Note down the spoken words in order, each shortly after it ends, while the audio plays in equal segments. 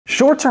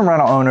Short-term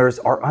rental owners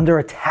are under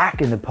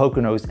attack in the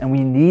Poconos, and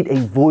we need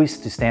a voice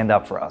to stand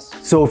up for us.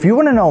 So if you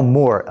want to know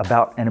more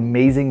about an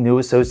amazing new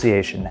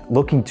association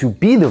looking to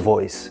be the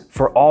voice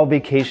for all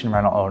vacation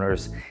rental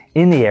owners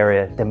in the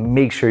area, then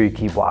make sure you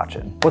keep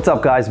watching. What's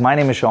up guys, my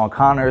name is Sean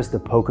Connors, the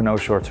Pocono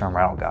short-term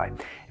rental guy.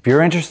 If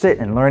you're interested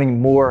in learning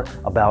more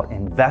about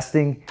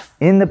investing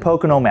in the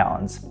Pocono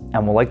Mountains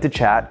and would like to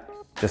chat,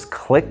 just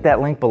click that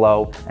link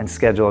below and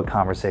schedule a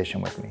conversation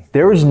with me.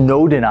 There is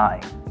no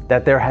denying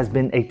that there has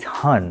been a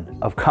ton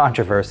of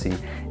controversy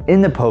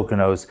in the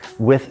Poconos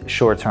with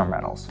short-term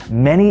rentals.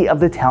 Many of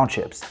the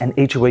townships and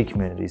HOA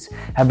communities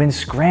have been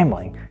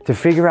scrambling to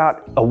figure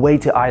out a way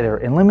to either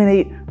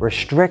eliminate,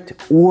 restrict,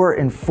 or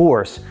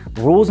enforce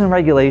rules and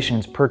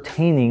regulations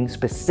pertaining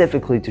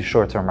specifically to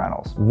short-term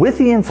rentals. With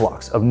the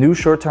influx of new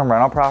short-term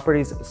rental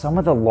properties, some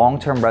of the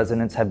long-term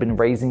residents have been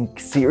raising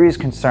serious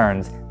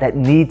concerns that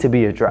need to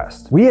be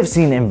addressed. We have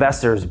seen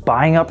investors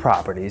buying up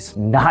properties,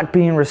 not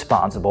being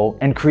responsible,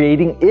 and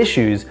creating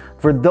issues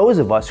for those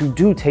of us who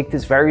do take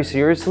this very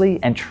seriously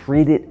and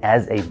treat it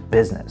as a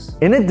business.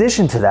 In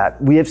addition to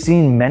that, we have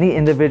seen many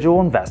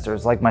individual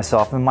investors like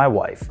myself and my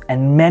wife,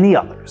 and many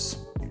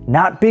others,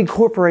 not big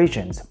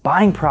corporations,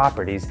 buying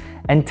properties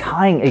and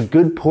tying a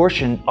good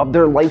portion of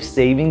their life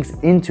savings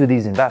into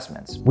these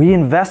investments. We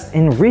invest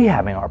in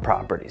rehabbing our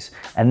properties,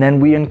 and then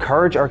we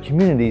encourage our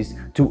communities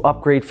to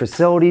upgrade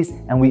facilities,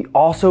 and we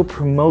also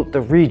promote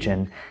the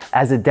region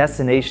as a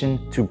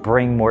destination to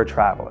bring more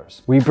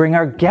travelers. We bring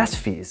our guest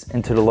fees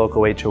into the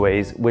local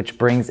HOAs, which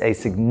brings a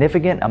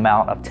significant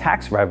amount of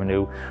tax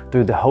revenue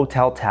through the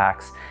hotel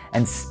tax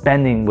and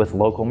spending with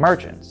local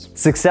merchants.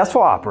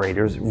 Successful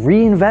operators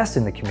reinvest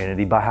in the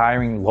community by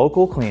hiring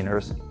local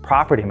cleaners,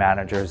 property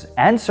managers,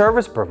 and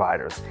service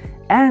providers,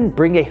 and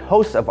bring a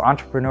host of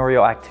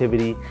entrepreneurial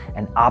activity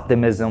and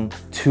optimism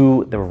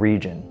to the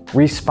region.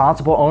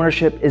 Responsible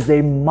ownership is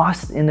a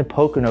must in the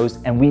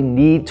Poconos, and we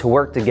need to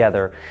work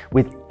together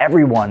with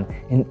everyone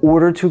in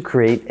order to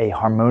create a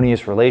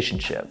harmonious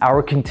relationship.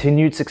 Our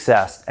continued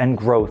success and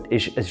growth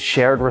is a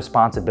shared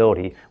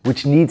responsibility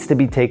which needs to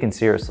be taken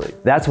seriously.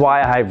 That's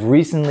why I've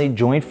recently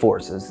joined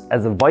forces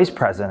as a vice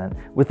president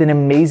with an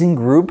amazing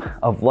group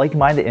of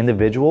like-minded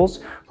individuals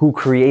who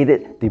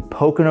created the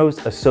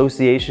Poconos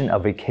Association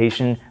of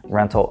Vacation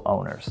Rental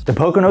Owners. The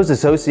Poconos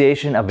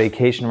Association of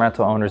Vacation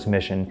Rental Owners'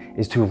 mission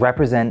is to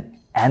represent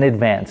and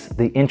advance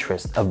the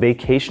interests of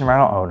vacation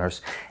rental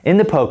owners in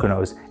the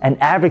Poconos and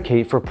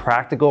advocate for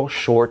practical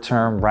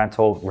short-term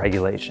rental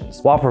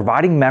regulations, while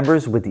providing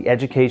members with the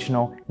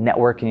educational,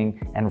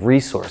 networking, and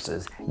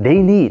resources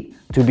they need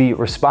to be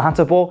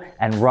responsible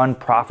and run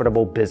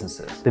profitable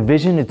businesses. The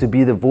vision is to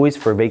be the voice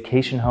for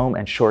vacation home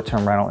and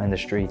short-term rental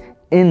industry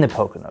in the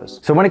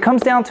Poconos. So when it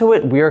comes down to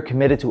it, we are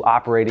committed to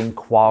operating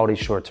quality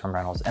short-term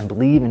rentals and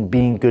believe in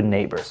being good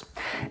neighbors.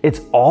 It's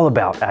all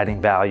about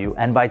adding value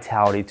and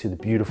vitality to the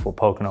beautiful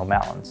Pocono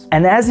Mountains.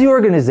 And as the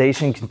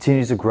organization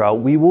continues to grow,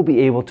 we will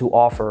be able to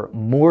offer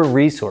more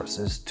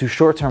resources to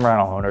short-term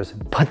rental owners,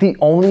 but the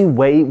only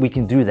way we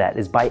can do that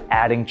is by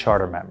adding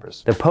charter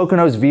members. The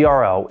Poconos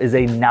VRO is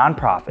a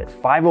nonprofit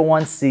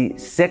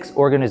 501c6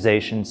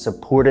 organization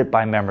supported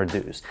by member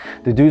dues.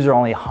 The dues are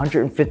only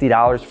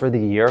 $150 for the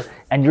year,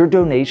 and your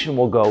donation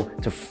will go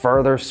to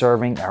further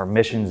serving our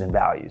missions and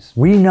values.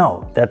 We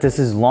know that this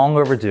is long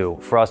overdue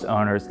for us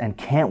owners and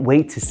can't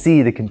wait to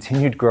see the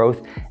continued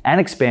growth and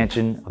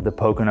expansion of the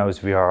Poconos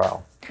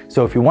VRO.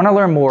 So if you want to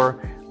learn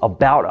more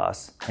about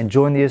us and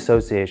join the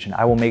association,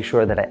 I will make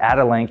sure that I add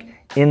a link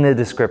in the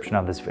description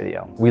of this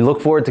video. We look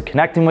forward to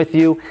connecting with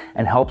you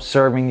and help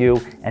serving you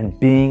and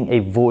being a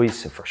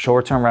voice for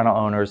short-term rental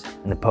owners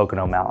in the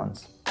Pocono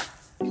Mountains.